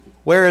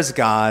Where is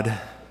God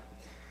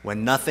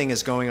when nothing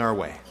is going our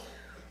way?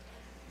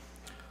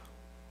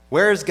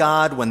 Where is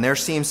God when there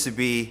seems to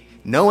be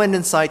no end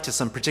in sight to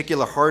some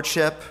particular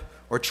hardship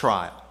or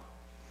trial?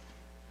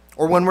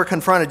 Or when we're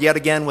confronted yet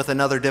again with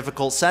another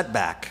difficult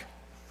setback?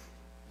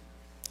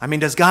 I mean,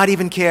 does God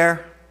even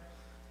care?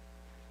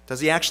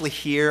 Does he actually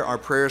hear our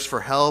prayers for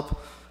help,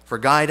 for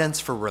guidance,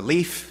 for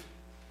relief?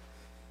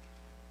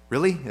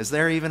 Really? Is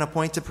there even a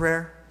point to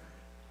prayer?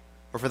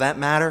 Or for that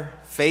matter,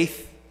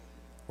 faith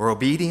or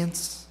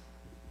obedience?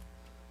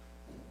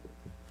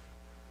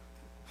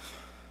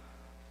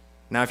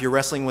 Now, if you're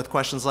wrestling with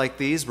questions like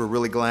these, we're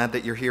really glad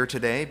that you're here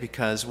today,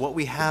 because what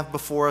we have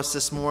before us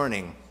this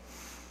morning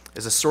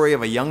is a story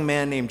of a young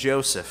man named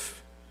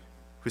Joseph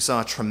who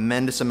saw a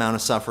tremendous amount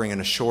of suffering in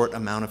a short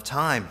amount of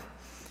time.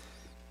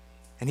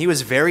 And he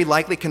was very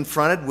likely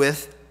confronted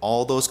with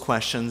all those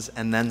questions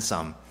and then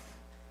some.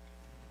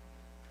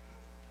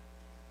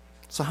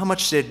 So how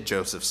much did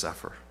Joseph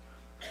suffer?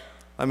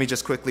 Let me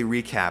just quickly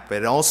recap.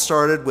 It all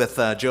started with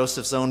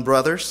Joseph's own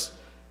brothers,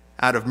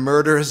 out of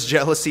murderous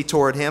jealousy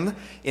toward him,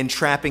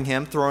 entrapping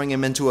him, throwing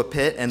him into a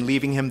pit, and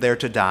leaving him there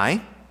to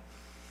die.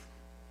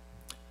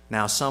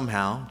 Now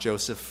somehow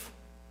Joseph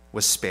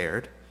was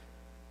spared,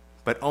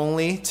 but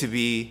only to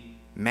be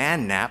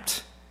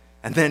man-napped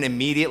and then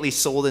immediately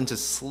sold into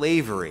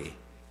slavery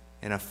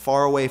in a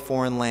faraway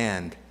foreign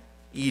land,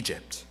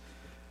 Egypt,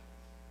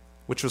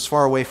 which was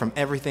far away from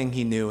everything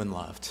he knew and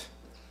loved.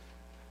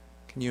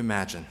 Can you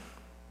imagine?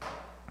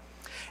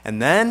 And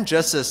then,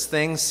 just as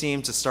things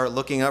seem to start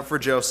looking up for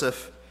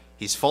Joseph,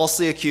 he's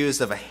falsely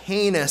accused of a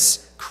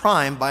heinous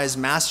crime by his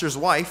master's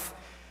wife,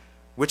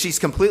 which he's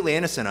completely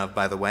innocent of,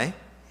 by the way.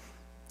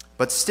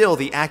 But still,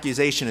 the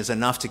accusation is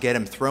enough to get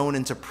him thrown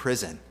into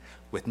prison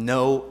with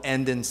no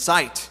end in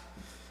sight.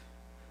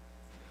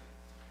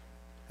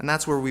 And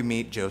that's where we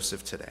meet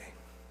Joseph today.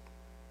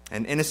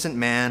 An innocent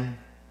man,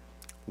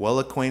 well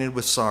acquainted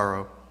with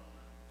sorrow,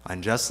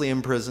 unjustly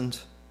imprisoned,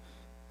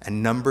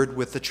 and numbered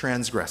with the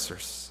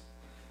transgressors.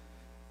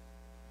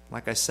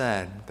 Like I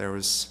said, there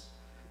was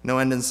no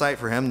end in sight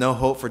for him, no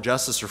hope for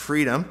justice or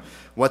freedom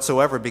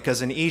whatsoever,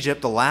 because in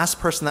Egypt, the last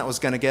person that was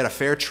going to get a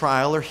fair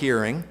trial or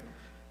hearing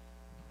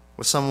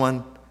was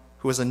someone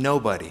who was a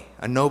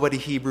nobody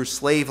Hebrew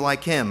slave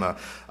like him,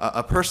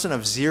 a person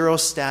of zero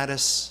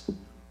status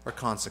or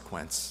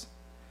consequence.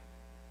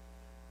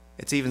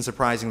 It's even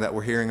surprising that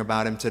we're hearing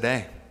about him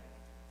today.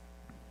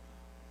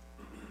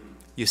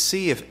 You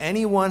see, if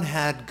anyone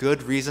had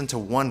good reason to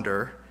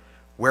wonder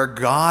where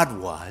God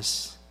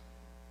was,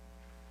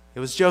 it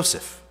was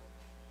Joseph.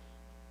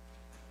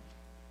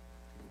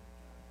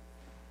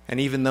 And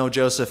even though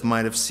Joseph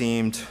might have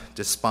seemed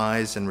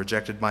despised and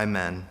rejected by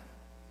men,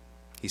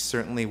 he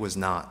certainly was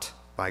not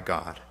by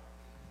God.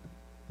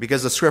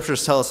 Because the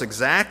scriptures tell us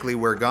exactly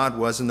where God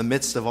was in the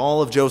midst of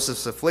all of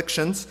Joseph's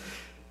afflictions.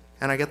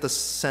 And I get the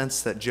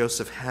sense that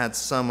Joseph had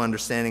some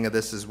understanding of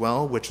this as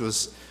well, which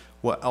was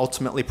what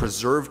ultimately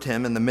preserved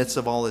him in the midst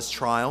of all his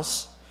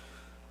trials.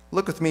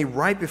 Look with me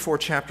right before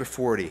chapter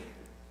 40.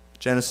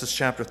 Genesis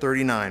chapter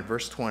 39,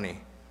 verse 20.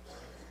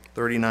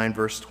 39,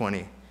 verse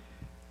 20,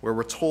 where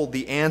we're told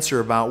the answer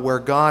about where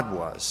God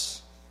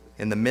was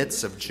in the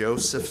midst of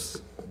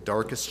Joseph's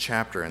darkest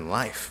chapter in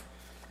life.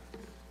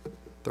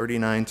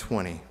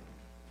 39:20.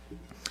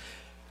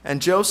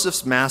 And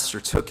Joseph's master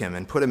took him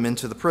and put him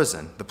into the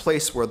prison, the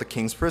place where the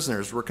king's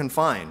prisoners were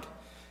confined.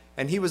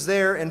 And he was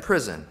there in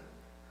prison.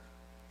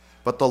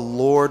 But the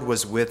Lord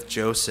was with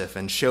Joseph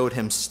and showed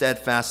him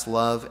steadfast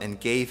love and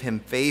gave him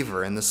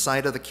favor in the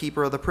sight of the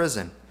keeper of the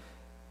prison.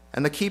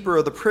 And the keeper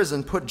of the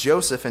prison put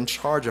Joseph in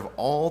charge of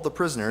all the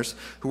prisoners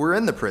who were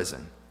in the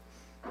prison.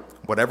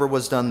 Whatever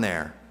was done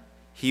there,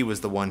 he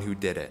was the one who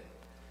did it.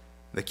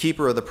 The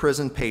keeper of the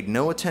prison paid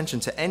no attention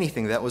to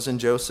anything that was in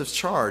Joseph's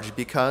charge,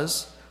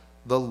 because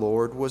the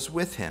Lord was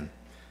with him.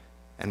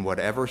 And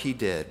whatever he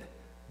did,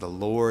 the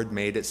Lord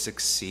made it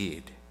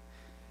succeed.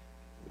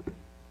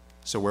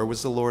 So where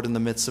was the Lord in the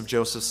midst of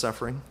Joseph's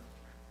suffering?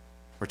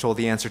 We're told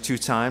the answer 2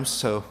 times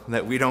so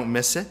that we don't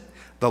miss it.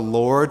 The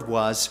Lord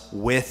was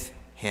with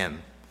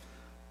him.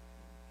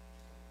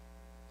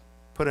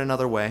 Put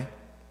another way,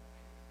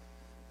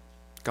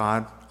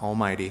 God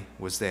Almighty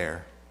was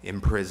there,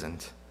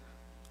 imprisoned,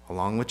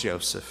 along with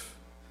Joseph.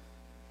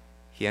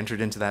 He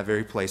entered into that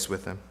very place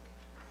with him,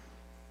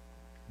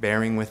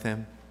 bearing with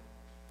him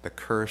the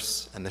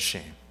curse and the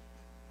shame.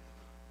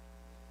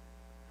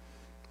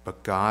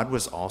 But God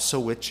was also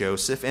with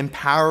Joseph,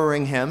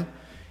 empowering him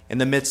in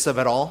the midst of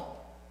it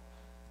all.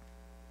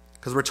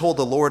 Because we're told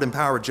the Lord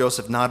empowered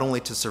Joseph not only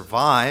to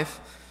survive,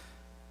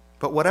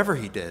 but whatever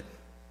he did,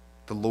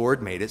 the Lord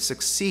made it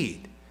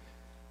succeed.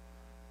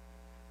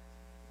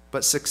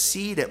 But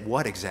succeed at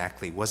what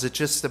exactly? Was it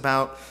just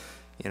about,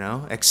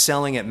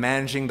 excelling at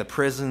managing the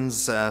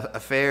prison's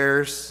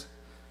affairs?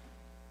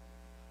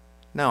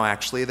 No,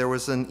 actually, there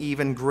was an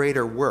even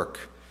greater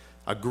work,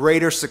 a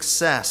greater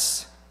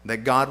success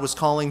that God was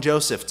calling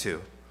Joseph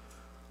to,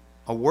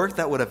 a work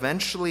that would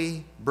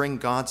eventually bring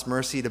God's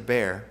mercy to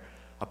bear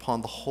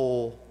upon the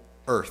whole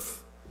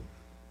earth.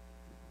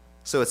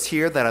 So it's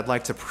here that I'd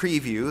like to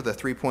preview the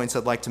 3 points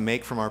I'd like to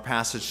make from our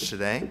passage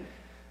today.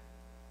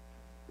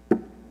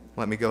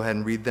 Let me go ahead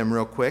and read them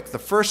real quick. The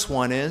first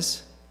one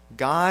is,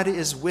 God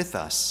is with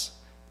us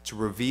to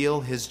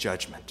reveal his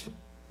judgment.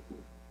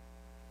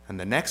 And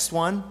the next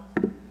one,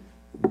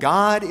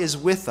 God is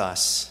with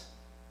us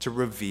to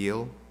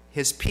reveal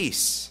his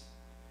peace.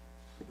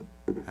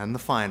 And the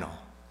final,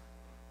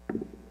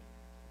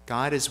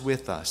 God is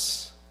with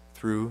us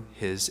through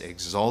his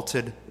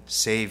exalted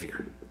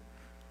Savior.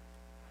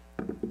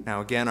 Now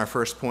again, our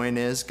first point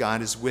is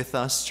God is with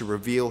us to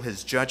reveal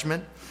his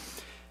judgment.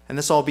 And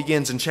this all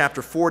begins in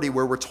chapter 40,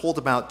 where we're told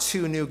about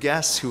two new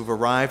guests who have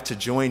arrived to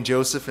join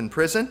Joseph in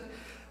prison.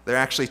 They're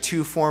actually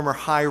two former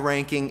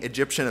high-ranking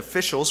Egyptian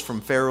officials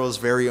from Pharaoh's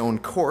very own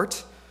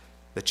court,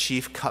 the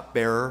chief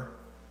cupbearer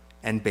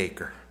and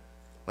baker.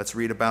 Let's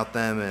read about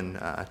them in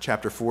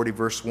chapter 40,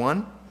 verse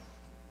 1.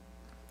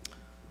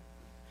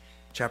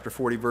 Chapter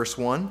 40, verse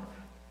 1.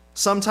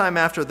 Sometime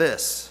after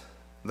this,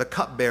 the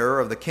cupbearer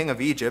of the king of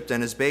Egypt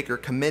and his baker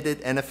committed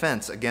an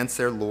offense against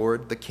their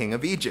lord, the king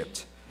of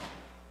Egypt.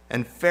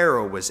 And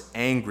Pharaoh was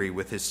angry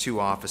with his two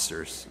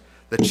officers,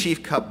 the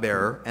chief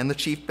cupbearer and the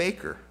chief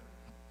baker.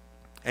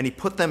 And he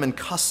put them in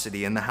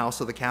custody in the house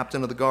of the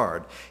captain of the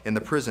guard, in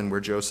the prison where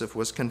Joseph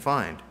was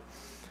confined.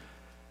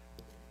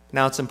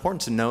 Now, it's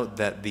important to note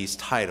that these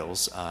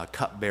titles,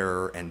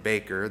 cupbearer and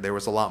baker, there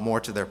was a lot more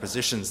to their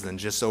positions than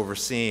just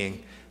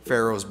overseeing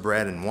Pharaoh's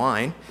bread and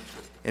wine.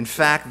 In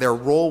fact, their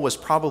role was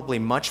probably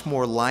much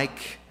more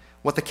like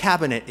what the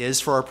cabinet is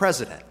for our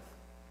president,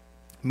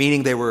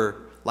 meaning they were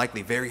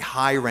likely very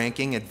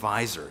high-ranking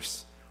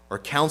advisors or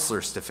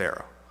counselors to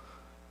Pharaoh.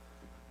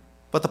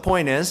 But the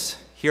point is,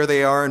 here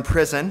they are in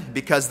prison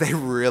because they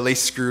really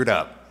screwed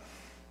up,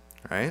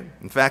 right?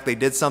 In fact, they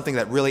did something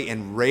that really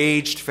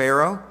enraged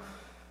Pharaoh.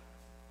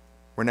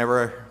 We're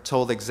never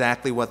told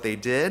exactly what they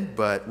did,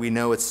 but we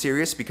know it's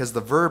serious because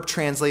the verb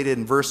translated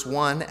in verse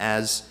 1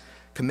 as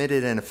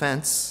committed an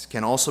offense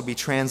can also be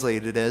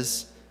translated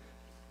as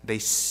they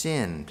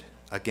sinned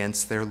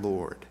against their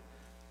lord,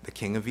 the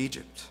king of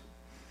Egypt.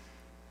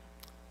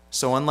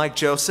 So unlike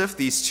Joseph,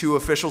 these two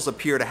officials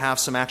appear to have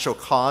some actual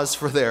cause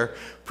for their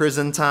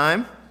prison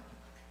time.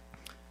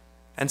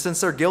 And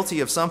since they're guilty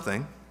of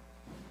something,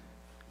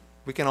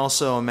 we can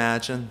also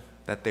imagine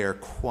that they are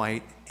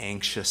quite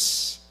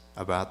anxious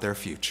about their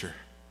future.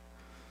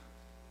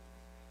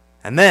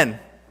 And then,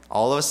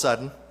 all of a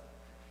sudden,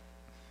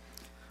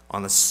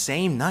 on the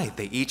same night,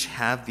 they each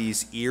have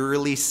these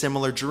eerily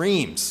similar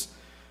dreams,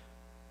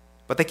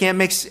 but they can't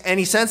make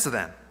any sense of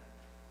them,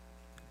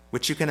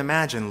 which you can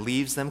imagine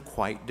leaves them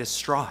quite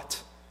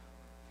distraught.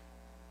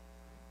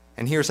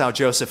 And here's how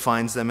Joseph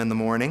finds them in the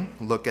morning.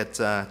 Look at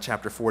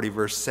chapter 40,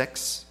 verse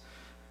 6.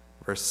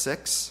 Verse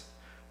 6.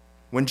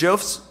 When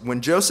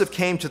Joseph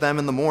came to them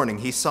in the morning,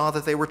 he saw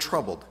that they were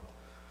troubled.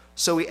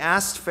 So he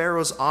asked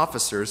Pharaoh's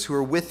officers who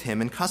were with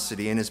him in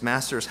custody in his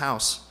master's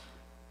house,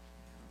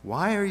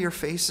 "Why are your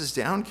faces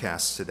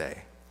downcast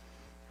today?"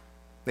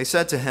 They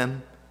said to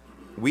him,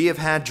 "We have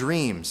had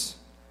dreams,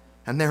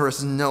 and there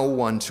is no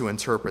one to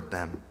interpret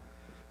them."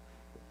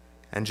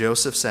 And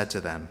Joseph said to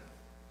them,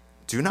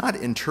 "Do not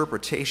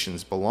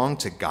interpretations belong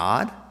to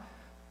God?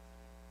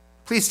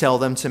 Please tell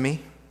them to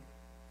me."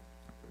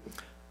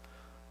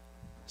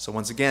 So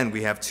once again,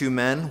 we have two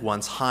men,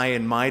 once high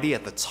and mighty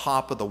at the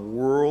top of the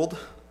world,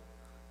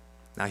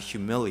 now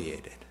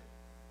humiliated,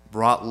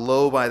 brought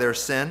low by their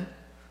sin.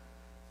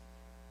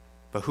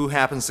 But who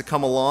happens to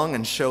come along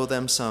and show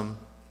them some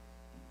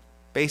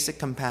basic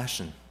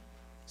compassion,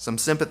 some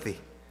sympathy?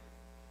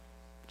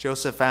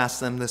 Joseph asked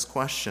them this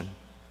question: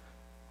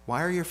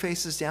 "Why are your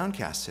faces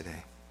downcast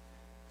today?"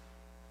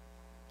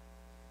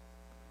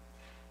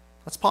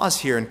 Let's pause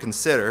here and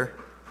consider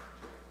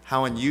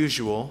how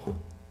unusual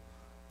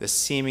this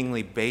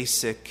seemingly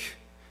basic,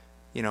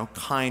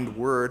 kind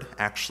word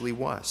actually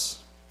was.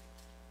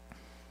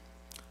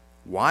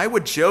 Why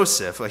would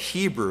Joseph, a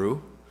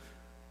Hebrew,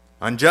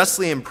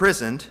 unjustly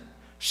imprisoned,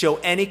 show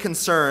any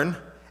concern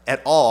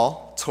at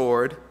all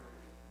toward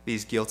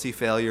these guilty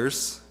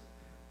failures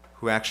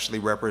who actually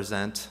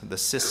represent the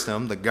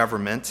system, the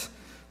government,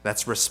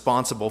 that's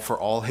responsible for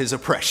all his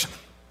oppression?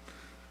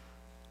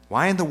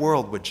 Why in the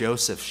world would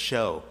Joseph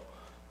show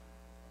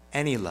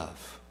any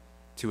love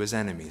to his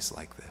enemies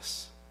like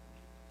this?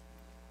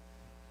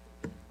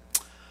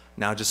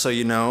 Now, just so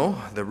you know,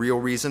 the real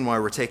reason why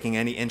we're taking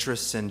any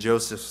interest in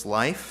Joseph's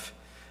life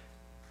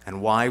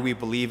and why we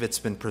believe it's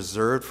been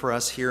preserved for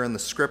us here in the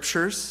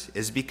Scriptures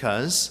is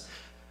because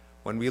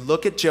when we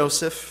look at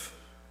Joseph,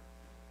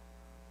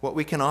 what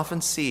we can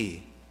often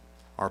see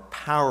are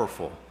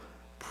powerful,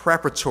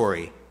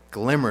 preparatory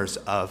glimmers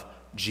of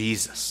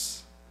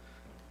Jesus.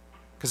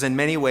 Because in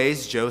many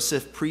ways,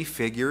 Joseph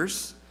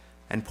prefigures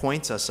and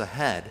points us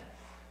ahead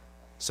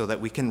so that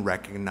we can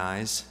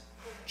recognize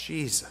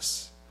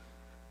Jesus.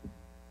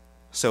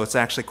 So it's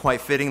actually quite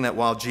fitting that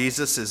while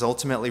Jesus is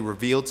ultimately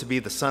revealed to be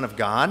the Son of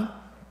God,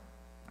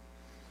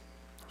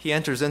 he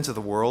enters into the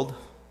world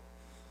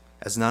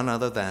as none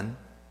other than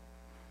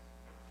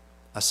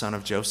a son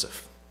of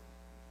Joseph.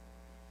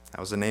 That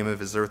was the name of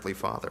his earthly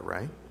father,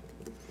 right?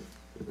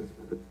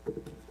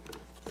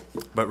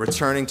 But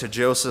returning to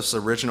Joseph's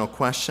original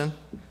question,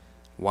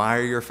 why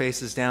are your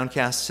faces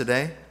downcast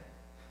today?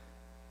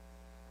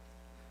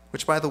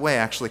 Which, by the way,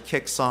 actually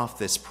kicks off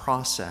this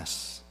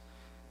process.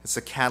 It's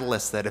a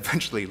catalyst that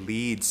eventually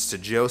leads to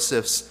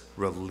Joseph's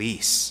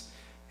release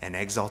and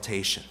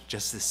exaltation.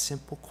 Just this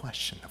simple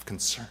question of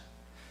concern.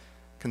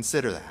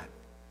 Consider that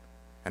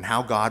and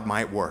how God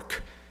might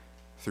work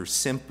through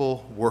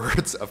simple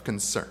words of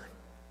concern.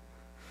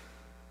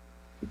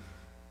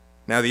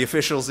 Now, the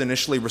officials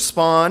initially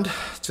respond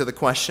to the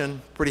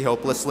question pretty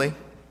hopelessly.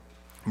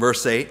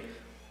 Verse 8,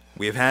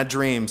 we have had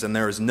dreams and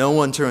there is no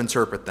one to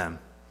interpret them.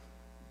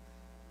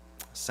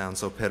 Sounds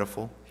so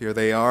pitiful. Here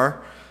they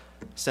are,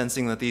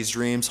 sensing that these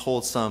dreams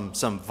hold some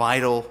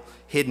vital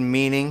hidden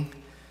meaning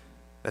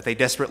that they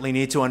desperately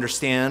need to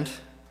understand,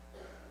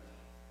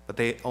 but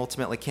they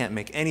ultimately can't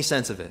make any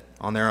sense of it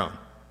on their own.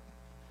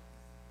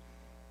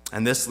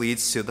 And this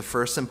leads to the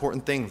first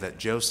important thing that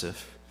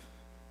Joseph,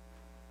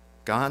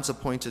 God's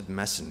appointed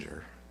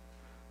messenger,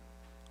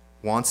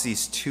 wants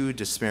these two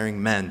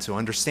despairing men to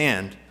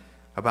understand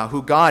about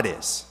who God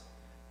is.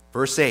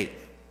 Verse 8,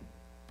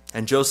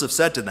 and Joseph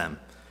said to them,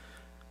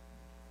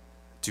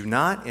 do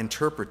not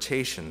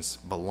interpretations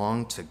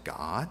belong to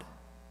God?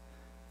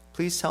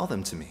 Please tell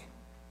them to me.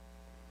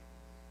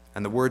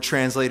 And the word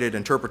translated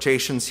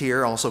interpretations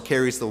here also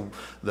carries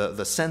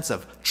the sense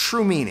of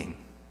true meaning,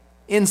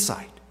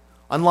 insight,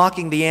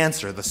 unlocking the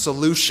answer, the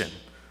solution.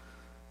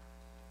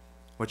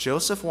 What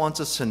Joseph wants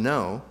us to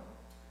know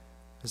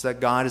is that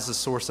God is the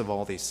source of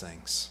all these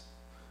things.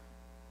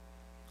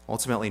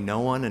 Ultimately,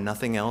 no one and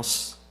nothing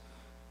else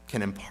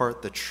can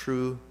impart the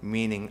true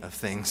meaning of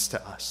things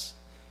to us.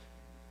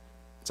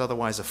 It's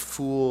otherwise a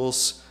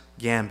fool's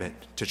gambit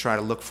to try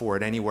to look for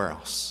it anywhere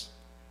else.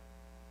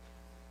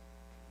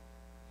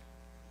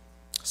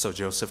 So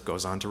Joseph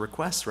goes on to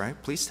request,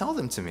 right? Please tell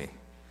them to me.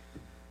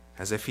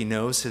 As if he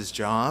knows his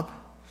job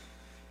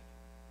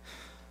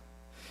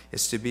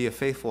is to be a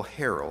faithful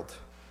herald,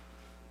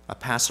 a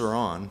passer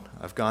on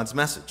of God's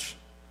message.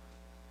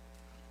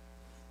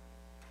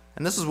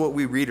 And this is what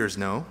we readers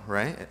know,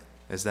 right?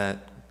 Is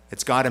that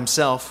it's God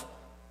himself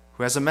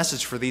who has a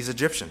message for these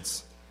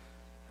Egyptians.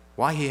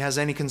 Why he has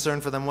any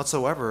concern for them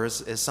whatsoever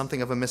is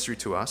something of a mystery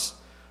to us.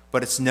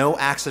 But it's no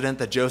accident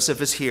that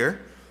Joseph is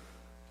here.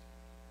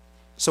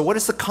 So what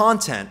is the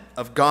content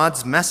of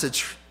God's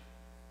message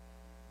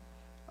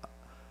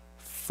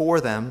for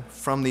them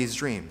from these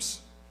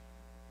dreams?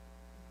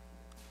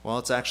 Well,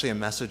 it's actually a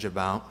message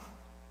about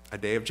a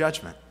day of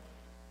judgment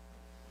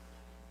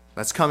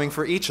that's coming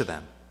for each of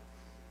them,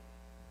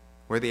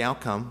 where the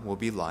outcome will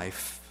be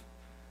life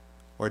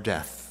or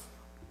death.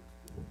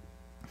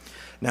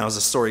 Now, as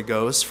the story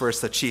goes,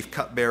 first the chief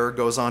cupbearer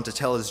goes on to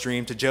tell his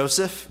dream to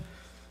Joseph,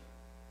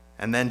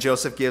 and then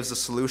Joseph gives a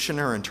solution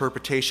or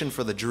interpretation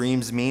for the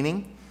dream's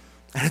meaning.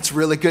 And it's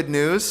really good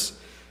news.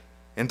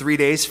 In 3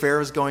 days,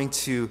 Pharaoh is going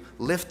to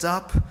lift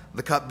up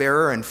the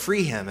cupbearer and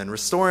free him and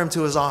restore him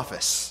to his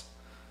office.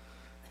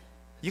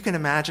 You can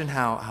imagine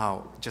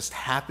how just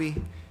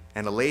happy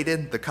and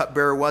elated the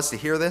cupbearer was to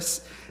hear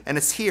this. And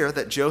it's here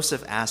that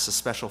Joseph asks a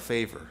special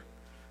favor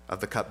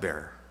of the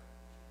cupbearer,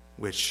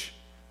 which,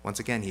 once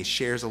again, he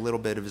shares a little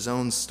bit of his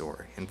own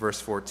story in verse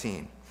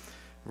 14.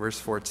 Verse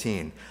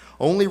 14,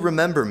 only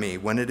remember me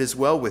when it is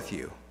well with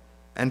you,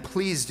 and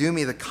please do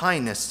me the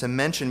kindness to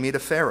mention me to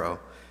Pharaoh,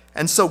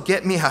 and so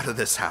get me out of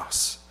this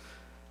house.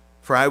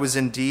 For I was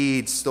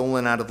indeed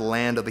stolen out of the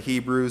land of the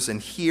Hebrews,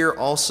 and here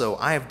also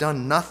I have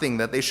done nothing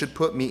that they should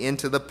put me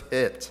into the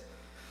pit.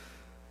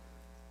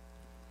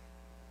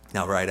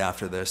 Now, right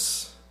after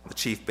this, the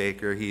chief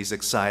baker, he's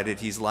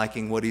excited, he's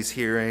liking what he's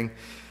hearing,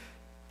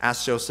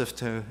 asks Joseph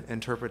to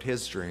interpret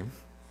his dream.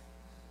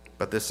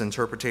 But this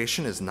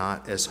interpretation is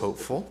not as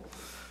hopeful.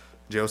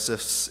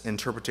 Joseph's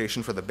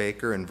interpretation for the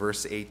baker in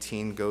verse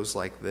 18 goes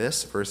like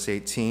this. Verse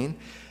 18,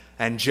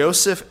 and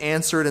Joseph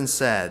answered and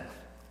said,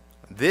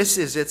 this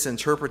is its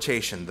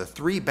interpretation. The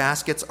 3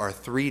 baskets are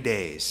 3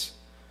 days.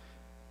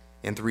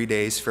 In 3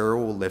 days,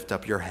 Pharaoh will lift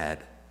up your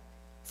head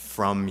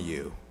from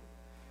you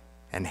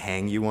and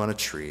hang you on a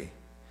tree,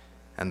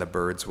 and the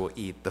birds will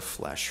eat the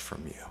flesh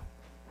from you.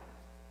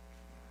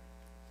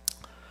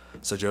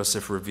 So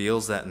Joseph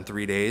reveals that in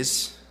 3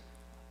 days,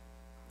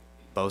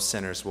 both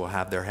sinners will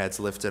have their heads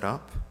lifted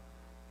up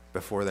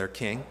before their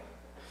king,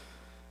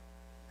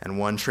 and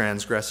one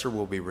transgressor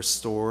will be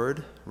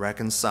restored,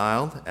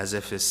 reconciled, as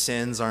if his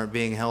sins aren't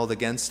being held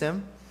against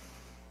him,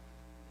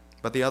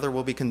 but the other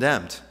will be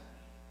condemned,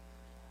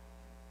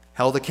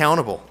 held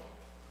accountable,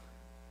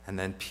 and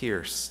then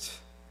pierced,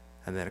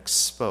 and then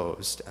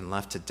exposed and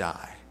left to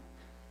die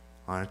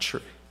on a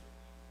tree.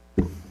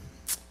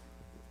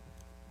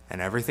 And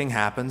everything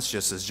happens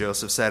just as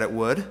Joseph said it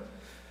would.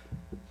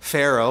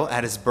 Pharaoh,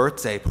 at his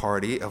birthday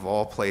party of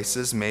all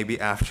places, maybe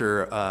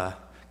after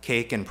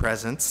cake and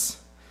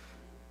presents,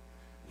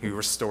 he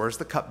restores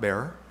the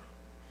cupbearer,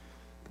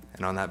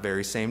 and on that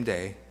very same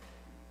day,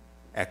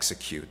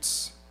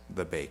 executes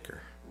the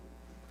baker.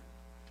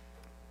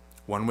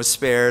 One was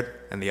spared,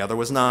 and the other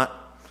was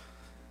not.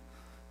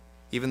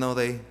 even though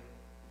they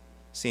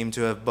seem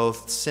to have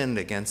both sinned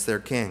against their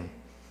king.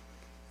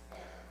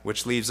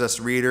 Which leaves us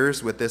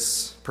readers with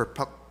this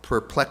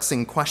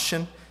perplexing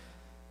question: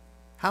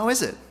 how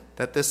is it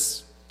that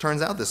this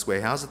turns out this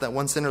way? How is it that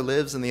one sinner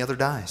lives and the other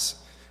dies?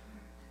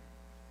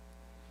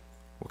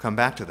 We'll come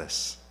back to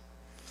this.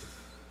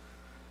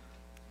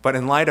 But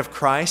in light of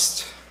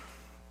Christ,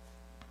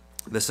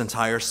 this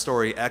entire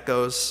story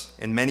echoes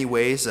in many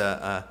ways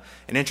an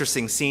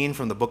interesting scene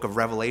from the book of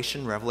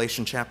Revelation,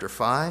 Revelation chapter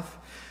 5,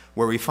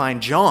 where we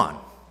find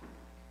John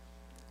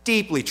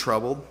deeply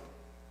troubled,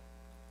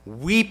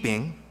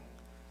 weeping,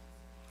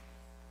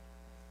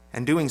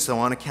 and doing so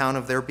on account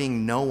of there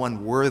being no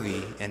one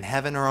worthy in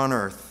heaven or on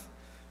earth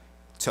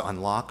to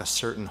unlock a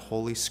certain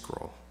holy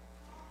scroll,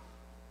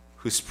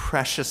 whose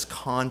precious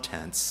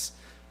contents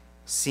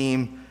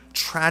seem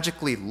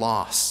tragically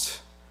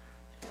lost,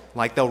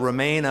 like they'll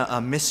remain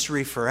a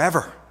mystery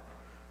forever.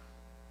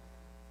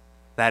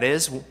 That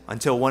is,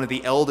 until one of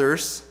the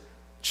elders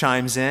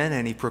chimes in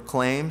and he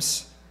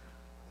proclaims,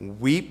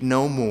 "Weep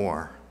no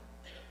more.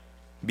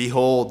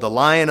 Behold, the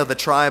Lion of the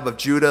tribe of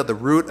Judah, the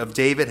Root of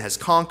David, has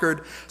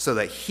conquered so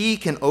that he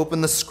can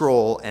open the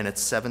scroll and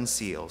its 7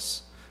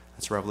 seals."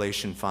 That's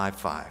Revelation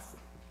 5:5.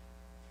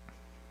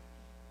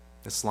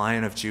 This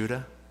Lion of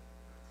Judah,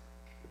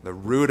 the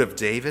Root of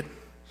David,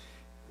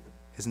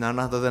 is none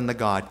other than the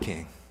God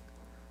King,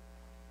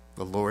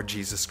 the Lord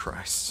Jesus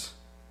Christ,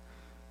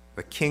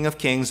 the King of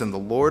kings and the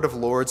Lord of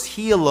lords.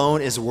 He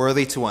alone is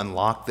worthy to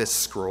unlock this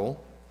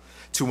scroll,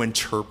 to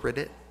interpret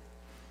it.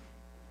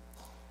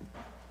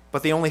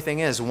 But the only thing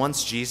is,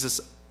 once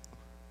Jesus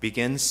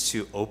begins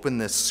to open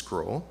this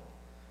scroll,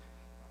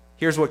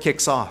 here's what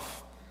kicks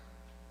off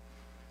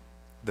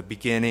the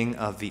beginning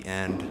of the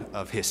end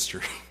of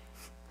history.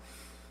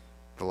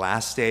 The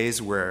last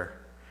days where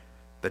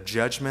the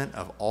judgment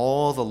of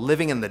all the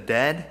living and the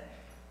dead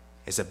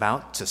is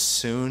about to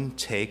soon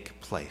take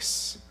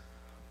place.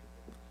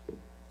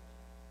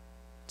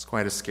 It's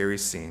quite a scary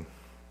scene.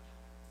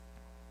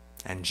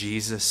 And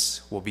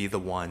Jesus will be the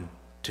one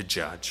to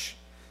judge.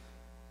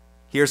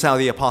 Here's how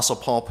the Apostle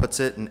Paul puts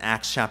it in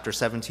Acts chapter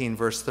 17,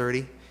 verse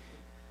 30.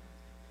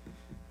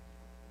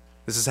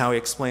 This is how he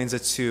explains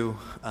it to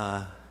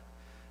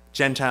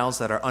Gentiles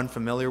that are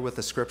unfamiliar with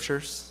the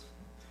Scriptures.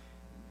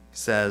 He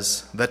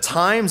says, "The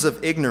times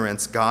of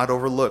ignorance God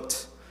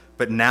overlooked,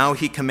 but now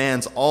he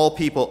commands all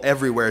people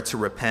everywhere to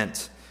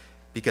repent,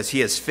 because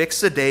he has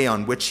fixed a day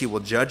on which he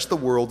will judge the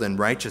world in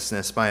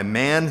righteousness by a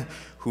man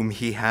whom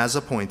he has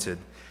appointed.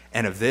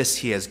 And of this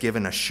he has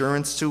given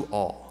assurance to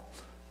all,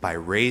 by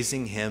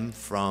raising him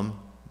from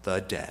the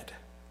dead."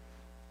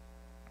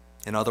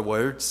 In other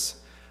words,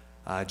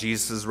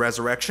 Jesus'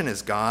 resurrection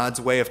is God's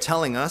way of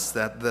telling us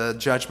that the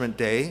judgment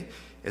day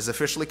is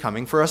officially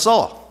coming for us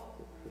all.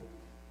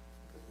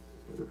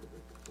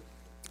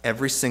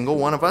 Every single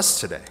one of us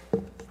today.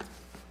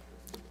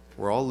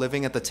 We're all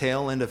living at the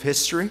tail end of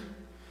history,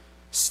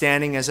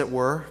 standing, as it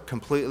were,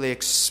 completely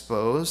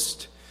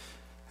exposed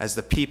as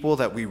the people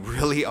that we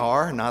really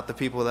are, not the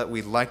people that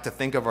we like to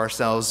think of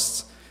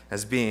ourselves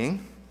as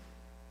being,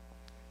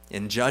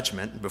 in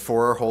judgment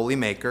before our holy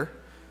Maker,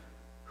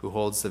 who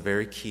holds the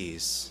very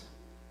keys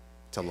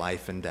to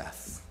life and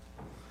death.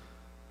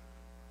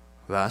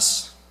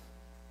 Thus,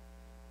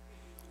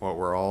 what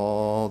we're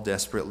all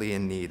desperately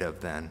in need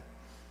of then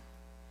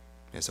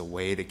is a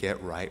way to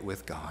get right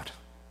with God.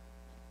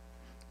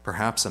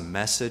 Perhaps a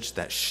message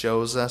that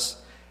shows us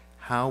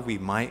how we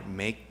might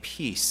make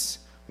peace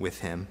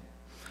with him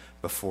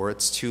before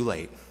it's too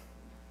late.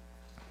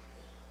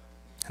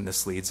 And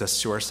this leads us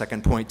to our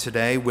second point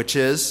today, which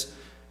is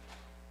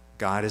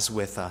God is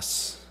with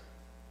us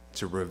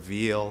to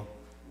reveal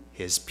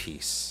his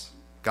peace.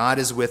 God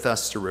is with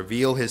us to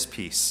reveal his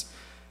peace.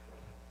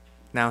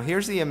 Now,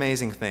 here's the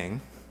amazing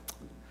thing.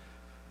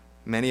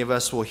 Many of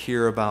us will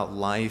hear about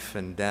life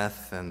and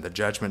death and the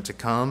judgment to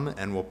come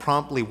and will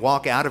promptly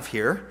walk out of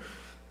here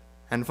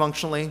and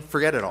functionally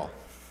forget it all.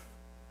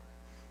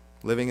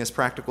 Living as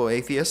practical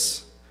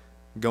atheists,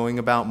 going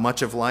about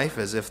much of life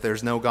as if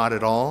there's no God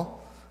at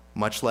all,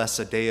 much less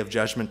a day of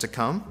judgment to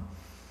come.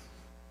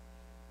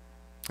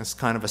 It's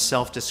kind of a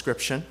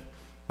self-description,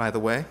 by the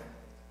way.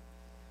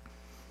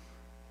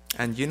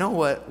 And you know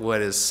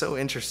what is so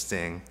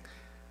interesting?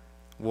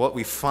 What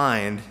we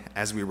find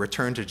as we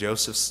return to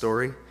Joseph's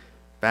story,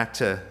 back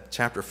to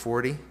chapter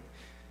 40,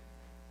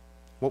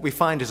 what we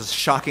find is a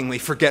shockingly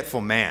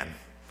forgetful man.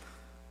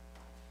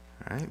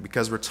 Right?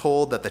 Because we're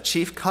told that the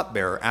chief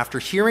cupbearer, after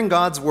hearing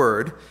God's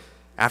word,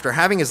 after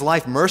having his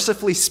life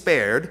mercifully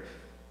spared,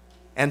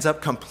 ends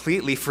up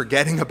completely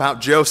forgetting about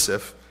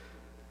Joseph,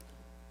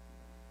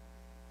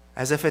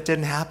 as if it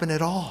didn't happen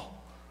at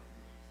all.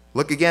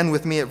 Look again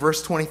with me at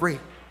verse 23.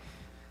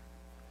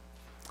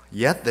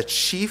 "Yet the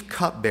chief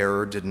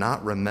cupbearer did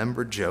not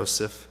remember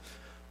Joseph,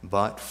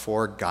 but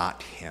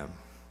forgot him."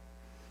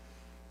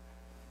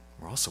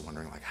 We're also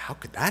wondering, how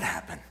could that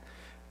happen?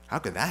 How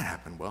could that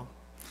happen? Well,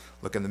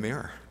 look in the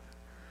mirror.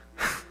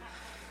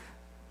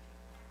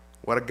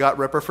 What a gut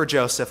ripper for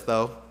Joseph,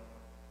 though.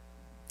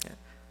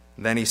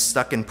 Then he's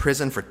stuck in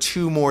prison for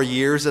 2 more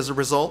years as a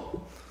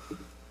result.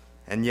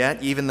 And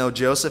yet, even though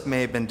Joseph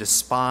may have been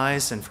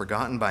despised and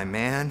forgotten by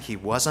man, he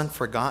wasn't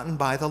forgotten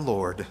by the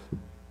Lord.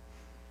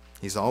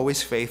 He's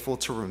always faithful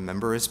to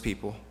remember his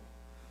people.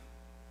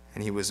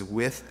 And he was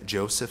with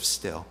Joseph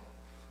still,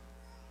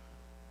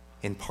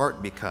 in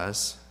part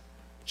because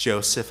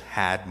Joseph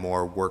had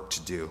more work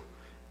to do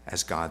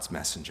as God's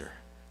messenger.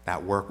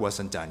 That work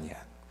wasn't done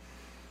yet.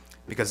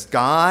 Because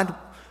God,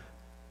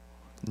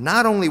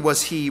 not only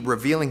was he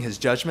revealing his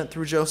judgment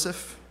through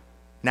Joseph,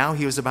 now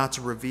he was about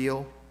to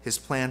reveal his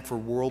plan for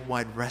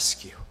worldwide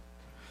rescue,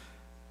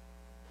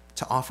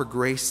 to offer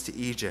grace to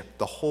Egypt,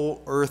 the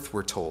whole earth,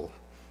 we're told,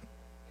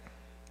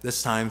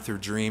 this time through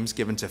dreams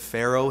given to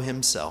Pharaoh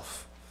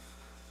himself.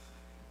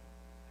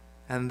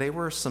 And they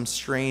were some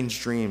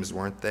strange dreams,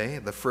 weren't they?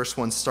 The first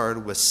one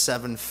started with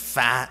 7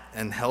 fat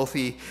and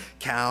healthy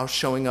cows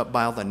showing up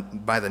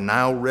by the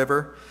Nile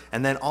River,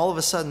 and then all of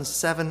a sudden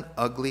 7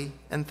 ugly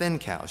and thin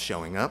cows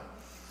showing up.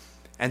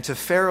 And to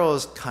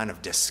Pharaoh's kind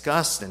of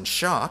disgust and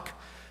shock,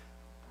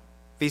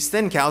 these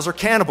thin cows are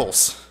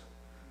cannibals.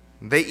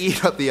 They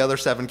eat up the other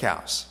 7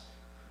 cows.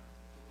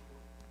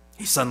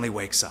 He suddenly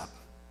wakes up,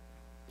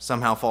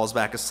 somehow falls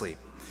back asleep.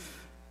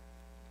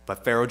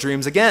 But Pharaoh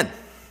dreams again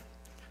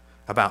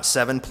about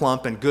 7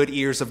 plump and good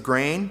ears of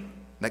grain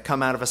that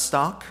come out of a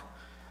stalk,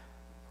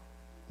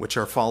 which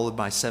are followed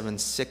by 7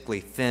 sickly,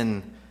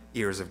 thin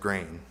ears of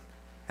grain.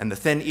 And the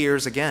thin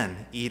ears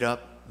again eat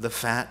up the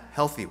fat,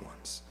 healthy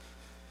ones.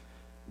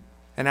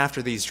 And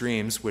after these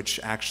dreams, which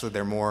actually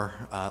they're more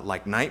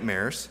like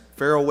nightmares,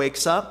 Pharaoh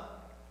wakes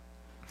up.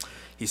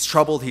 He's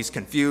troubled, he's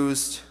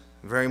confused,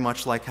 very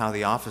much like how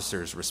the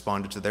officers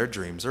responded to their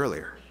dreams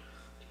earlier.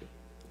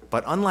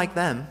 But unlike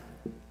them,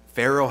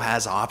 Pharaoh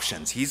has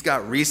options. He's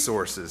got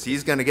resources.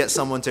 He's going to get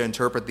someone to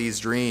interpret these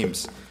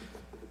dreams.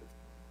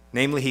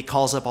 Namely, he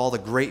calls up all the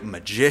great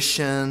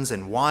magicians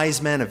and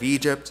wise men of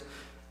Egypt.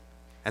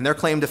 And their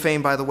claim to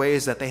fame, by the way,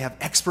 is that they have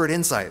expert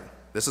insight.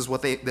 This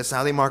is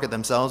how they market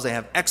themselves. They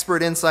have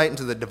expert insight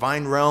into the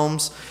divine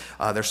realms.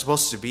 They're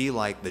supposed to be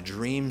like the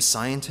dream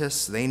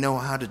scientists. They know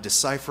how to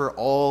decipher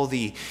all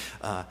the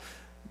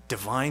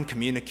divine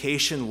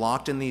communication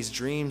locked in these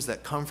dreams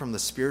that come from the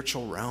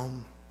spiritual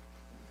realm.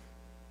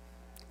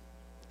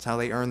 That's how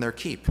they earn their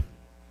keep.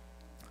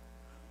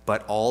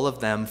 But all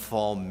of them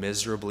fall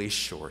miserably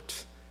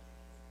short.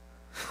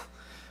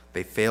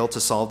 They fail to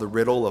solve the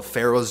riddle of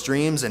Pharaoh's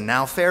dreams, and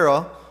now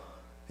Pharaoh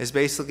is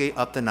basically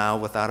up the Nile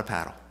without a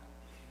paddle.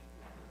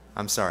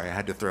 I'm sorry, I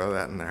had to throw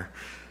that in there.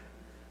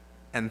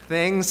 And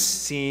things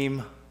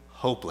seem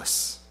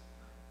hopeless.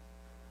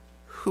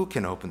 Who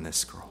can open this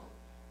scroll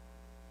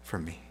for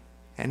me?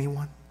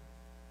 Anyone?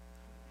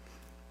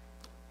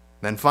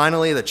 Then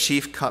finally, the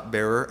chief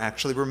cupbearer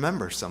actually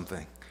remembers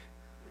something.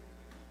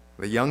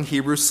 The young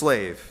Hebrew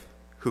slave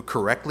who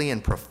correctly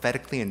and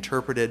prophetically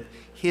interpreted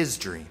his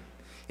dream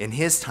in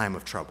his time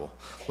of trouble.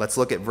 Let's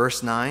look at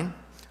verse 9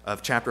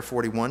 of chapter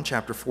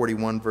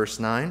 41, verse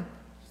 9.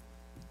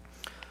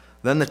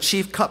 Then the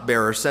chief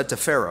cupbearer said to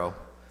Pharaoh,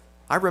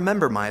 I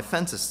remember my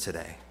offenses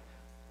today,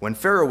 when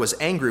Pharaoh was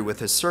angry with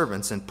his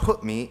servants and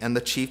put me and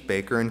the chief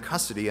baker in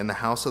custody in the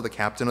house of the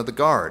captain of the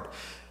guard.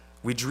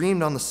 We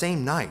dreamed on the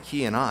same night,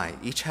 he and I,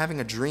 each having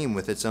a dream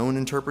with its own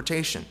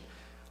interpretation.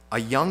 A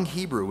young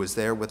Hebrew was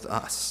there with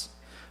us,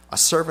 a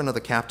servant of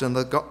the captain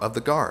of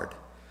the guard.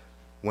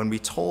 When we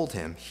told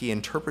him, he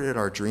interpreted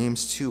our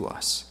dreams to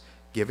us,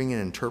 giving an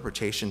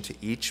interpretation to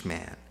each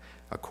man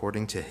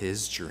according to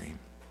his dream.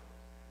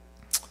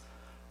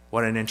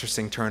 What an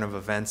interesting turn of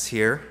events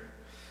here.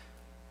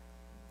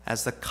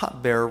 As the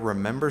cupbearer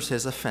remembers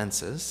his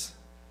offenses,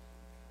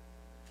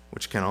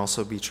 which can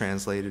also be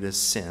translated as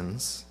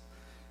sins,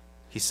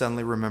 he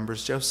suddenly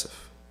remembers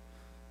Joseph,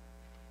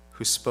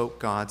 who spoke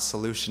God's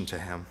solution to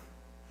him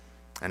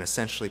and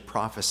essentially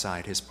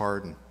prophesied his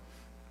pardon.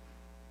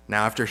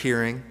 Now, after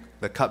hearing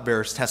the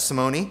cupbearer's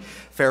testimony,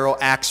 Pharaoh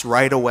acts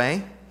right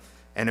away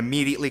and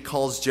immediately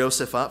calls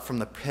Joseph up from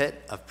the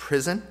pit of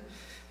prison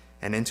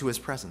and into his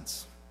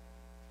presence.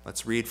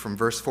 Let's read from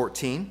verse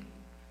 14.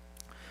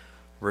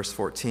 Verse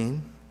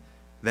 14.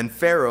 Then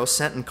Pharaoh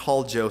sent and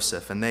called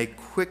Joseph, and they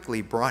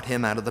quickly brought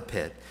him out of the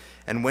pit.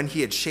 And when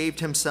he had shaved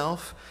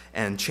himself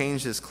and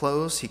changed his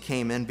clothes, he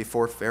came in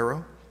before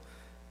Pharaoh.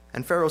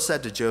 And Pharaoh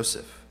said to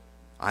Joseph,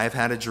 I have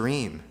had a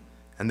dream,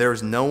 and there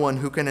is no one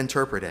who can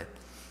interpret it.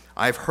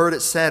 I have heard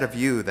it said of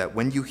you that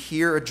when you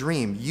hear a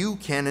dream, you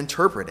can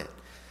interpret it.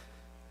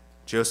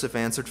 Joseph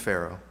answered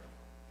Pharaoh,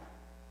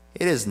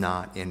 It is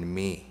not in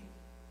me.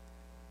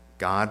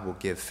 God will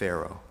give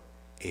Pharaoh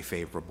a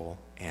favorable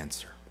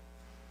answer.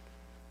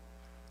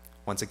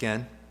 Once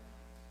again,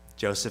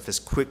 Joseph is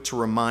quick to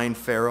remind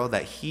Pharaoh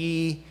that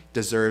he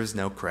deserves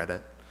no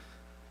credit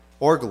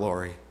or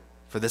glory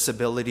for this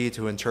ability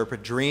to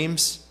interpret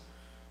dreams,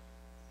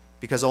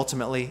 because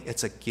ultimately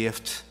it's a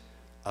gift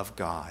of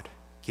God,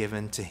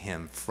 given to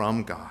him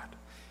from God,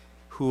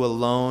 who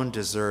alone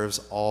deserves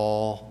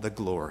all the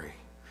glory.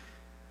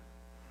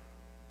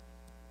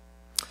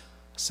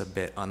 It's a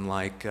bit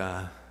unlike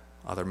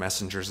other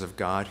messengers of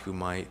God who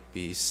might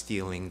be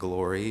stealing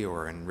glory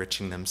or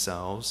enriching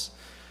themselves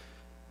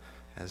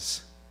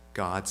as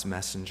God's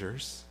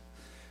messengers.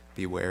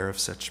 Beware of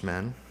such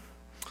men.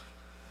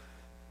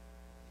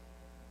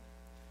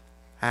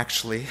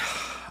 Actually,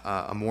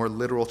 a more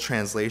literal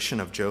translation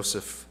of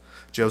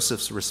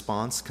Joseph's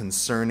response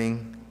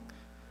concerning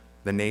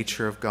the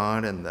nature of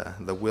God and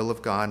the will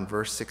of God in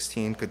verse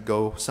 16 could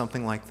go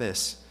something like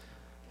this.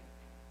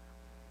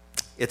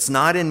 It's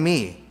not in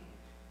me.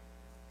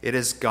 It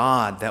is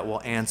God that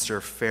will answer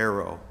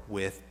Pharaoh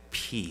with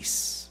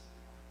peace.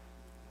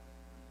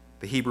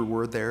 The Hebrew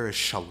word there is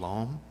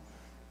shalom,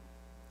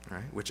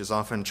 right, which is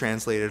often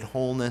translated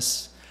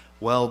wholeness,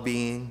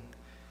 well-being,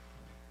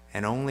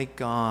 and only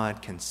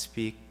God can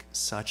speak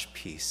such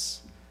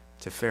peace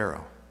to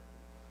Pharaoh.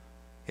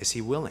 Is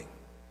he willing?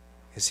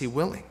 Is he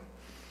willing?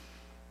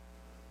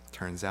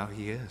 Turns out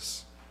he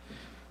is.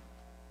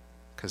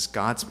 Because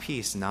God's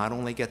peace not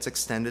only gets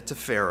extended to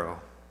Pharaoh,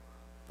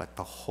 but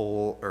the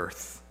whole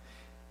earth,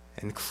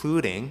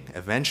 including,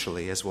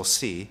 eventually, as we'll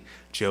see,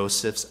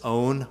 Joseph's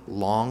own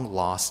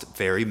long-lost,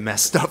 very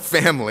messed up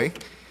family.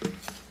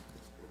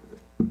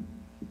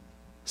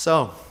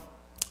 So,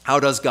 how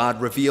does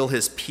God reveal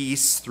his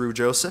peace through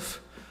Joseph?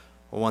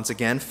 Well, once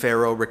again,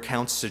 Pharaoh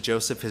recounts to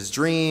Joseph his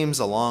dreams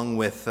along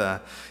with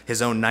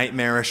his own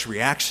nightmarish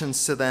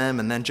reactions to them,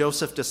 and then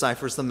Joseph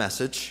deciphers the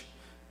message,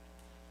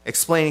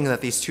 explaining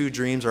that these two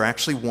dreams are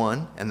actually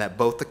one, and that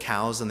both the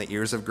cows and the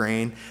ears of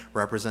grain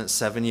represent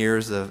 7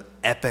 years of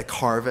epic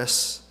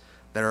harvests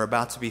that are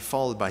about to be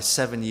followed by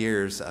 7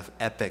 years of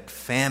epic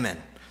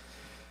famine.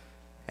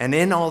 And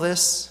in all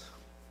this,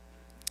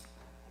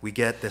 we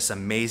get this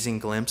amazing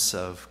glimpse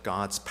of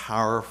God's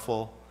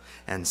powerful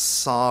and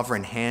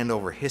sovereign hand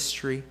over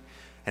history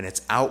and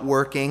its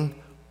outworking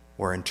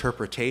or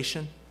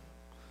interpretation.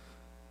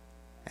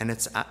 And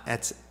it's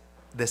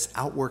this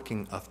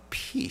outworking of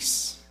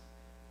peace,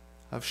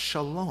 of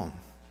shalom.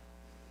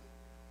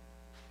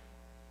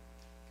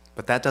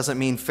 But that doesn't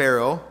mean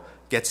Pharaoh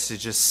gets to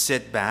just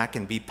sit back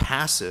and be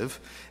passive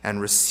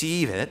and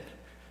receive it.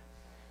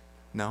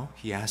 No,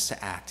 he has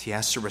to act. He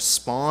has to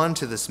respond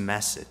to this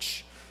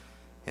message.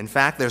 In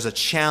fact, there's a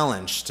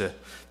challenge to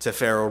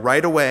Pharaoh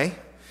right away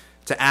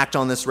to act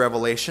on this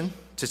revelation,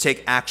 to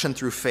take action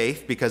through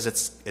faith, because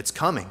it's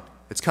coming.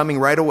 It's coming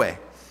right away.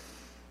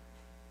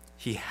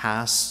 He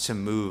has to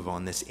move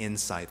on this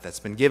insight that's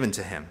been given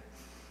to him.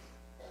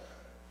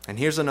 And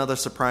here's another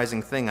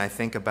surprising thing, I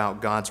think,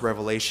 about God's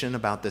revelation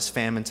about this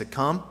famine to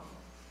come.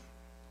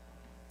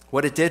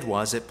 What it did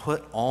was it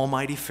put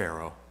Almighty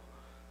Pharaoh,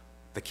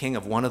 the king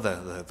of one of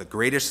the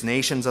greatest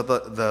nations of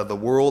the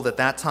world at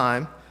that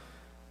time,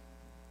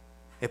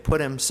 it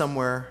put him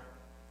somewhere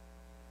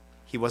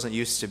he wasn't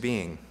used to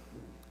being.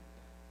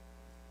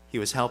 He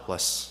was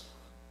helpless.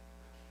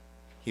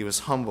 He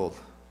was humbled.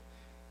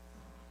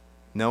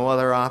 No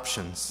other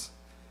options.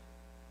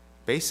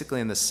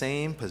 Basically in the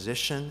same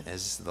position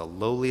as the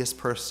lowliest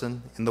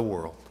person in the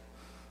world.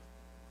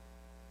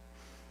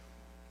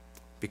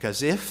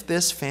 Because if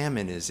this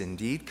famine is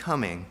indeed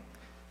coming,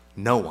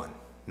 no one,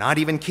 not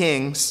even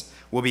kings,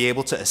 will be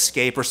able to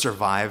escape or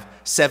survive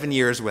 7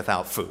 years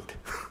without food.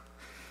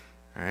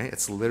 All right?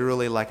 It's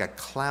literally like a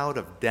cloud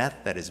of death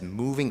that is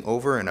moving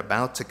over and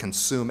about to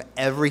consume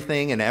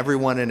everything and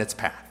everyone in its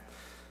path.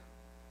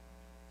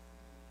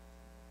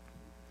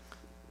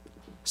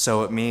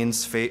 So it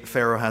means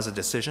Pharaoh has a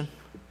decision.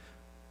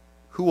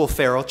 Who will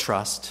Pharaoh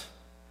trust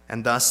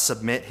and thus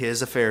submit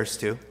his affairs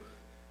to?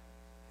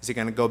 Is he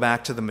going to go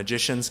back to the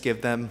magicians,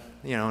 give them,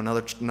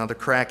 another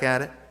crack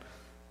at it?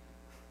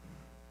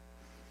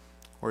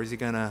 Or is he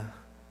going to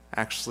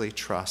actually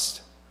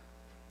trust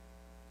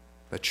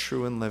the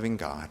true and living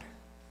God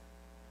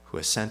who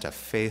has sent a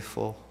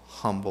faithful,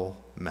 humble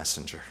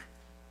messenger?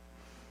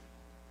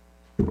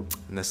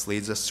 And this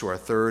leads us to our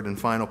third and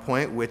final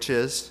point, which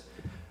is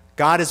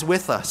God is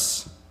with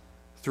us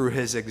through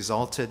his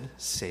exalted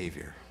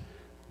Savior.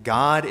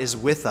 God is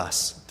with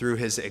us through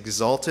his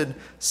exalted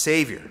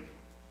Savior.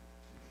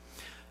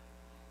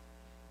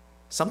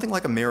 Something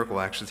like a miracle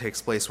actually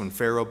takes place when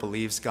Pharaoh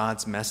believes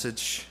God's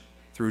message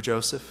through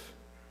Joseph.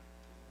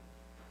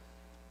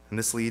 And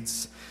this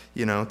leads,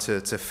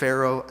 to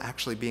Pharaoh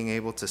actually being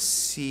able to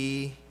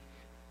see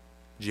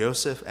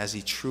Joseph as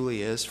he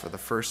truly is for the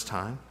first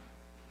time.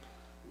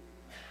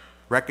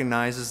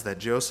 Recognizes that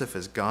Joseph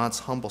is God's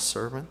humble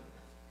servant,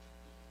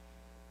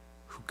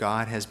 who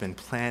God has been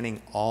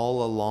planning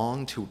all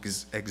along to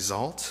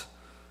exalt.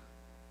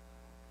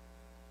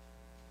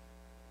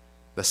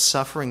 The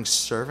suffering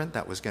servant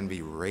that was going to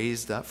be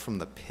raised up from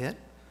the pit.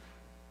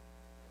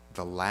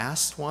 The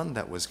last one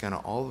that was going to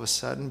all of a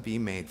sudden be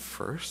made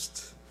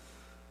first.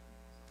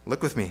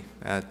 Look with me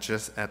at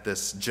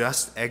this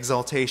just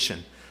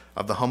exaltation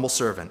of the humble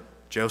servant,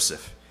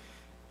 Joseph,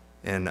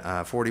 in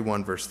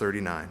 41 verse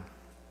 39.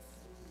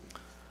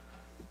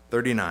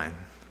 39.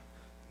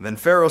 Then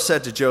Pharaoh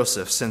said to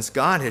Joseph, "Since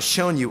God has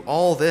shown you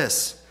all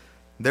this,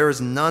 there is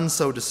none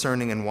so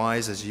discerning and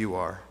wise as you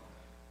are.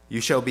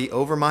 You shall be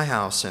over my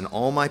house, and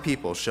all my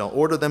people shall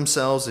order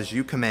themselves as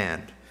you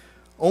command.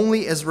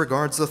 Only as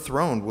regards the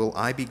throne will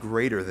I be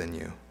greater than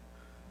you.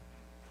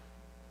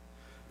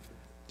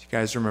 Do you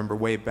guys remember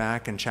way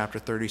back in chapter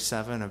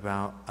 37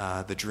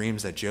 about the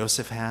dreams that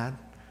Joseph had,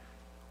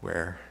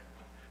 where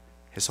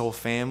his whole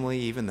family,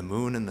 even the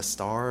moon and the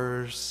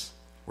stars,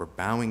 were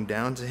bowing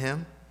down to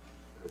him?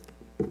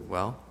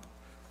 Well,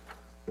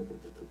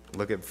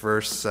 look at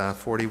verse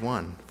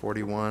 41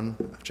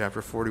 of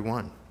chapter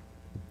 41.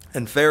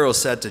 And Pharaoh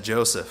said to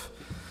Joseph,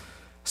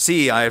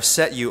 "See, I have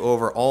set you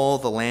over all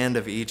the land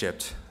of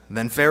Egypt."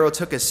 Then Pharaoh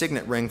took his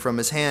signet ring from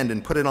his hand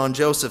and put it on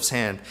Joseph's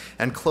hand,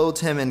 and clothed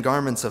him in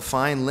garments of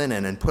fine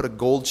linen, and put a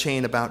gold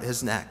chain about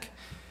his neck.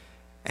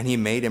 And he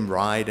made him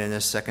ride in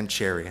his second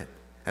chariot.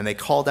 And they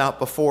called out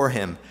before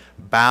him,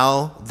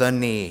 "Bow the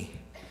knee."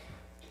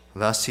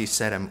 Thus he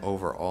set him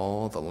over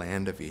all the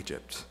land of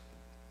Egypt.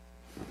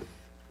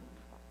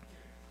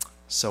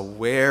 So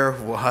where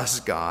was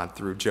God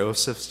through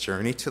Joseph's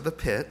journey to the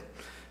pit,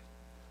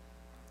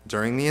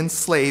 during the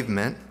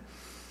enslavement,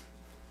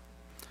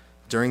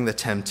 during the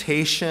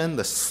temptation,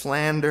 the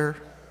slander,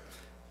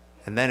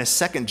 and then his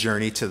second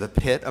journey to the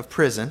pit of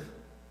prison?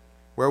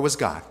 Where was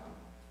God?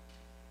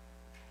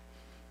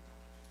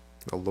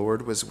 The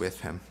Lord was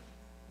with him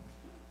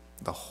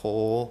the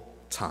whole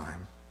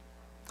time,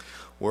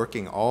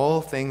 working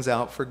all things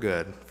out for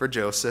good for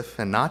Joseph,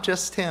 and not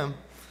just him,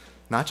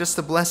 not just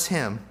to bless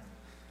him,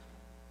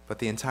 but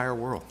the entire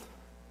world.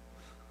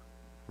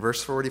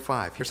 Verse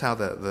 45, here's how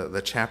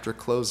the chapter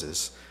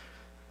closes.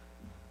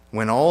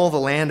 When all the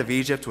land of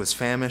Egypt was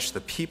famished,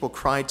 the people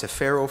cried to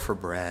Pharaoh for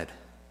bread.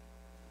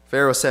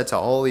 Pharaoh said to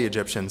all the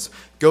Egyptians,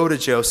 "Go to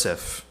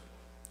Joseph.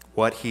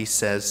 What he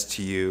says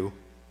to you,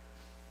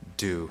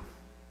 do."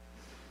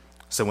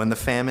 So when the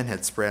famine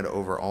had spread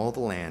over all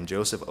the land,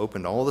 Joseph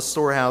opened all the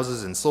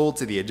storehouses and sold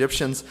to the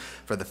Egyptians,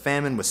 for the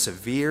famine was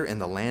severe in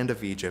the land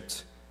of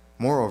Egypt.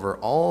 Moreover,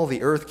 all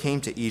the earth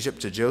came to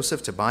Egypt to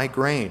Joseph to buy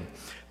grain,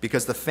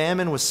 because the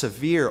famine was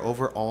severe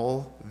over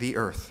all the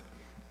earth.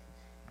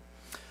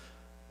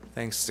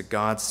 Thanks to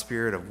God's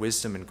spirit of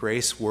wisdom and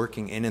grace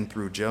working in and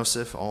through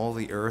Joseph, all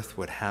the earth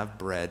would have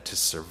bread to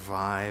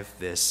survive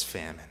this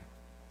famine.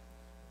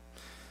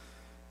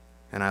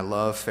 And I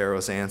love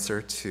Pharaoh's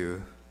answer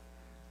to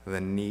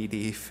the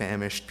needy,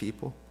 famished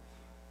people.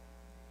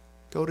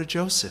 Go to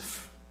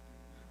Joseph.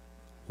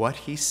 What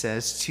he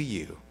says to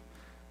you,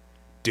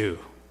 do.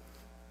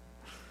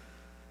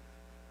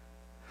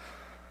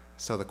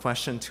 So the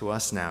question to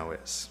us now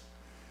is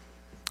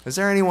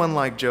there anyone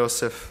like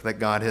Joseph that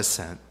God has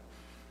sent,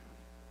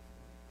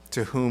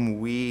 to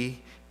whom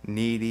we,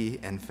 needy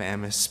and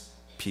famished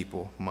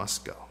people,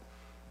 must go?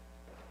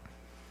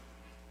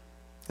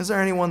 Is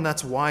there anyone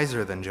that's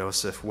wiser than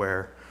Joseph,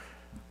 where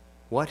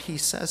what he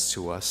says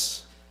to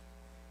us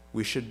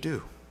we should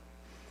do?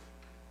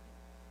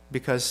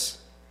 Because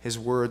his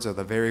words are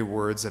the very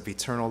words of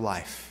eternal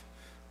life.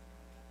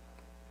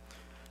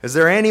 Is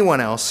there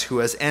anyone else who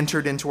has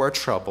entered into our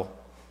trouble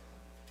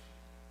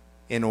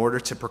in order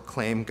to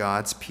proclaim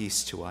God's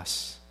peace to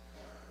us,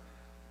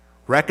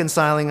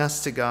 reconciling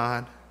us to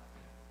God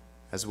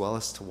as well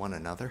as to one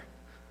another?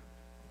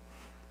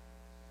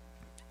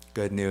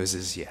 Good news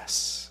is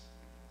yes.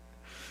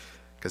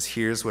 Because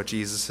here's what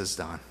Jesus has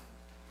done,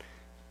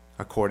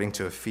 according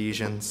to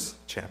Ephesians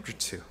chapter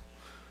 2.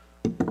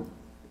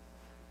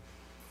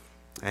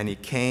 And he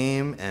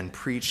came and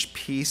preached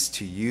peace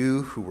to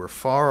you who were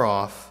far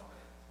off,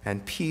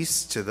 and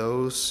peace to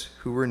those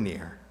who were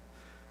near.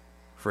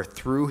 For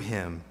through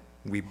him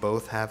we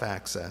both have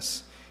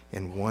access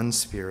in one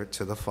spirit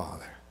to the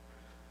Father.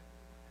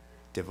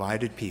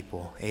 Divided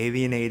people,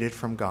 alienated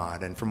from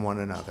God and from one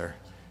another,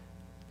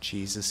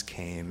 Jesus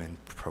came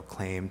and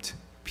proclaimed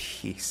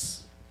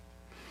peace.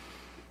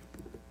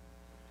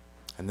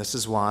 And this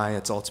is why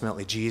it's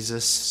ultimately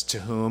Jesus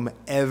to whom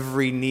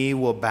every knee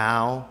will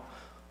bow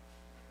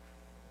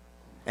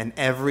and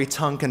every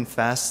tongue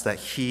confess that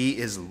he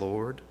is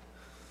Lord.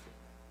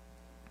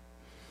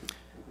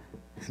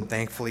 And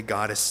thankfully,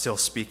 God is still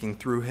speaking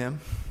through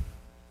him.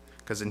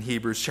 Because in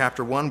Hebrews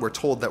chapter 1, we're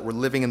told that we're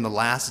living in the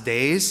last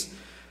days,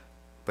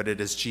 but it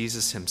is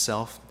Jesus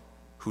himself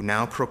who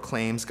now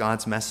proclaims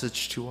God's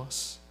message to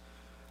us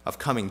of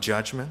coming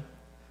judgment,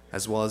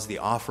 as well as the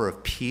offer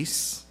of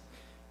peace.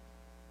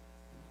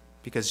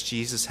 Because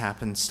Jesus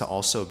happens to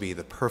also be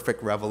the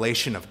perfect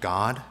revelation of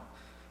God.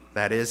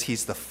 That is,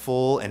 he's the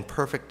full and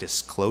perfect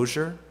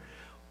disclosure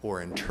or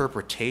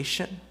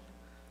interpretation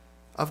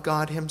of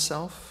God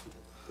himself.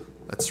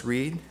 Let's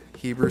read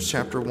Hebrews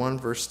chapter 1,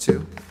 verse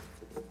 2.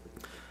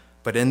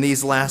 But in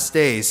these last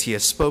days he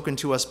has spoken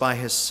to us by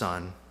his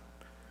Son,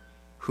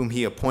 whom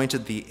he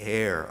appointed the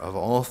heir of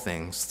all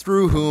things,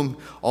 through whom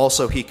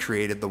also he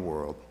created the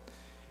world.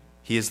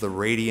 He is the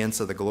radiance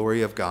of the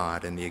glory of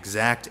God and the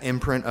exact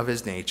imprint of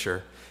his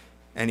nature,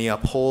 and he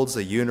upholds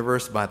the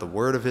universe by the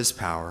word of his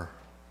power.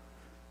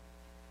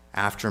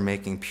 After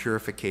making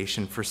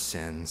purification for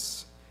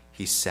sins,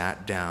 he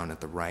sat down at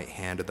the right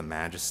hand of the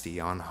Majesty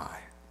on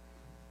high.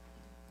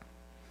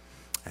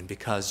 And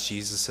because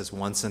Jesus has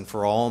once and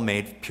for all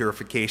made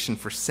purification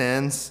for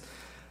sins,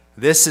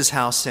 this is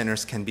how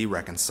sinners can be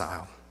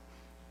reconciled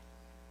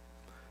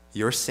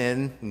Your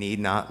sin need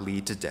not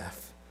lead to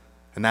death.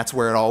 And that's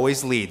where it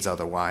always leads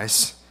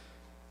otherwise.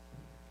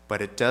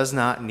 But it does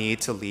not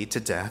need to lead to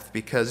death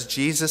because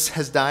Jesus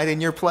has died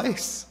in your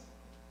place.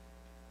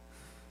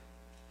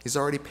 He's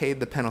already paid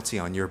the penalty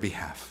on your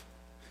behalf.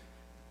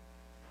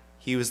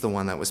 He was the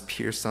one that was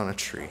pierced on a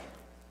tree,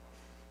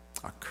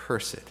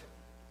 accursed.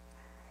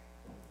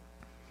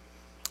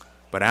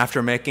 But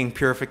after making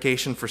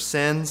purification for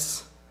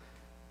sins,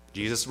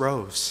 Jesus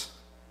rose.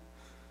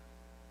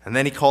 And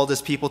then he called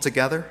his people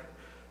together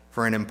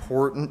for an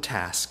important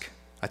task,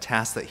 a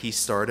task that he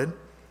started,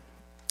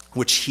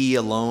 which he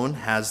alone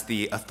has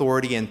the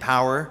authority and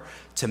power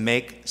to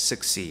make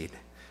succeed.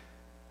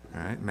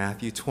 All right,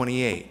 Matthew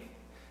 28.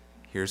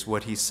 Here's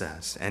what he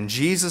says. And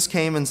Jesus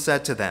came and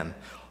said to them,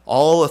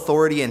 all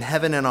authority in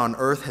heaven and on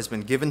earth has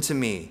been given to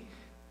me.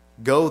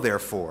 Go,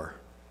 therefore,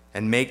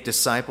 and make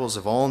disciples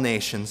of all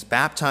nations,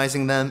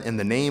 baptizing them in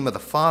the name of the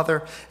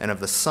Father and of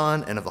the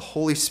Son and of the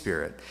Holy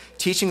Spirit,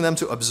 teaching them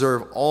to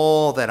observe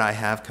all that I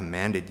have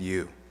commanded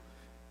you.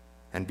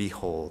 And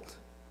behold,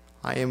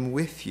 I am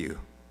with you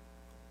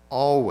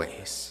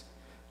always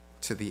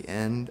to the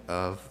end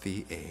of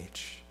the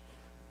age.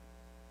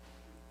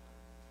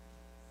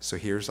 So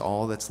here's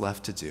all that's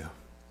left to do.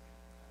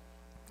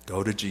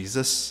 Go to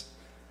Jesus.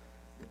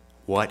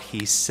 What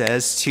he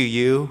says to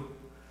you,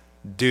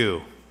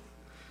 do.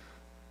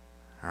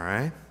 All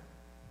right?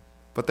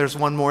 But there's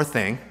one more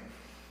thing.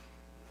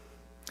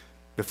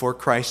 Before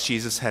Christ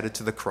Jesus headed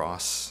to the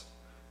cross,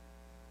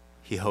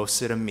 he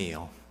hosted a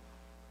meal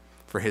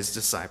for his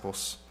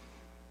disciples.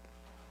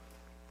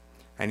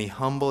 And he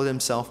humbled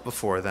himself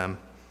before them,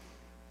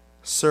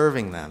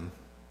 serving them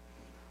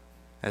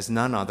as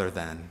none other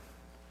than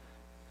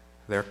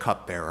their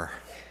cupbearer.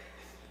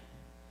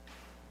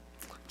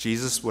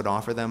 Jesus would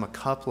offer them a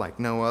cup like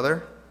no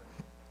other,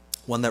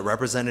 one that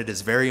represented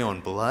his very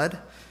own blood,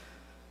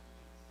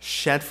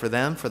 shed for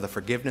them for the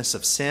forgiveness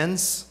of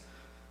sins.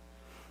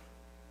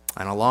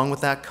 And along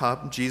with that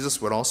cup, Jesus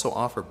would also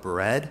offer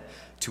bread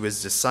to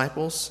his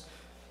disciples.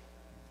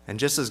 And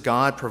just as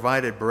God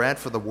provided bread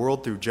for the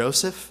world through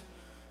Joseph,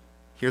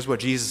 here's what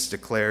Jesus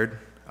declared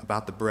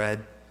about the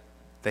bread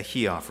that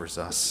he offers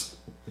us.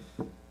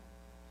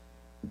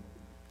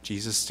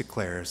 Jesus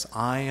declares,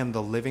 I am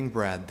the living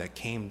bread that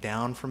came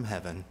down from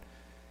heaven.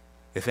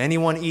 If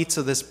anyone eats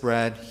of this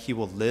bread, he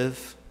will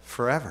live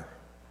forever.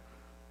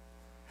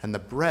 And the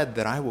bread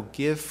that I will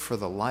give for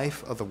the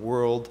life of the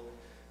world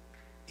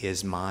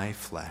is my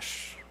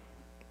flesh.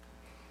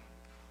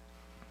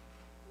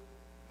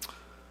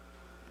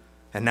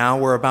 And now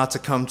we're about to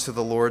come to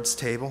the Lord's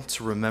table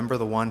to remember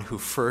the one who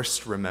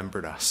first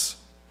remembered us,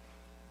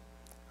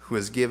 who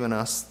has given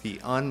us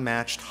the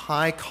unmatched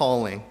high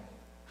calling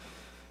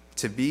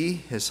to be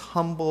his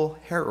humble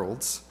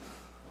heralds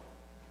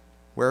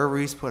wherever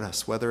he's put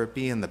us, whether it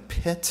be in the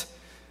pit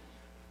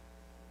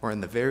or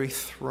in the very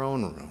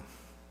throne room.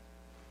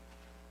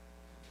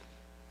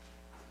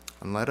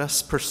 And let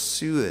us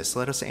pursue this.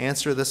 Let us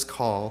answer this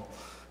call,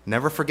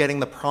 never forgetting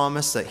the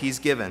promise that he's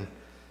given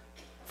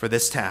for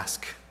this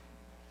task.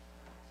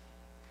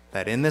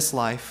 That in this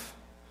life,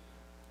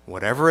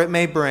 whatever it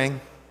may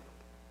bring,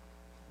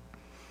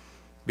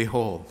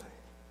 behold,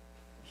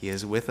 he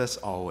is with us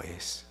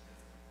always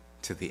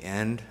to the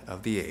end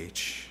of the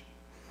age.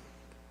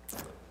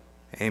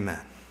 Amen.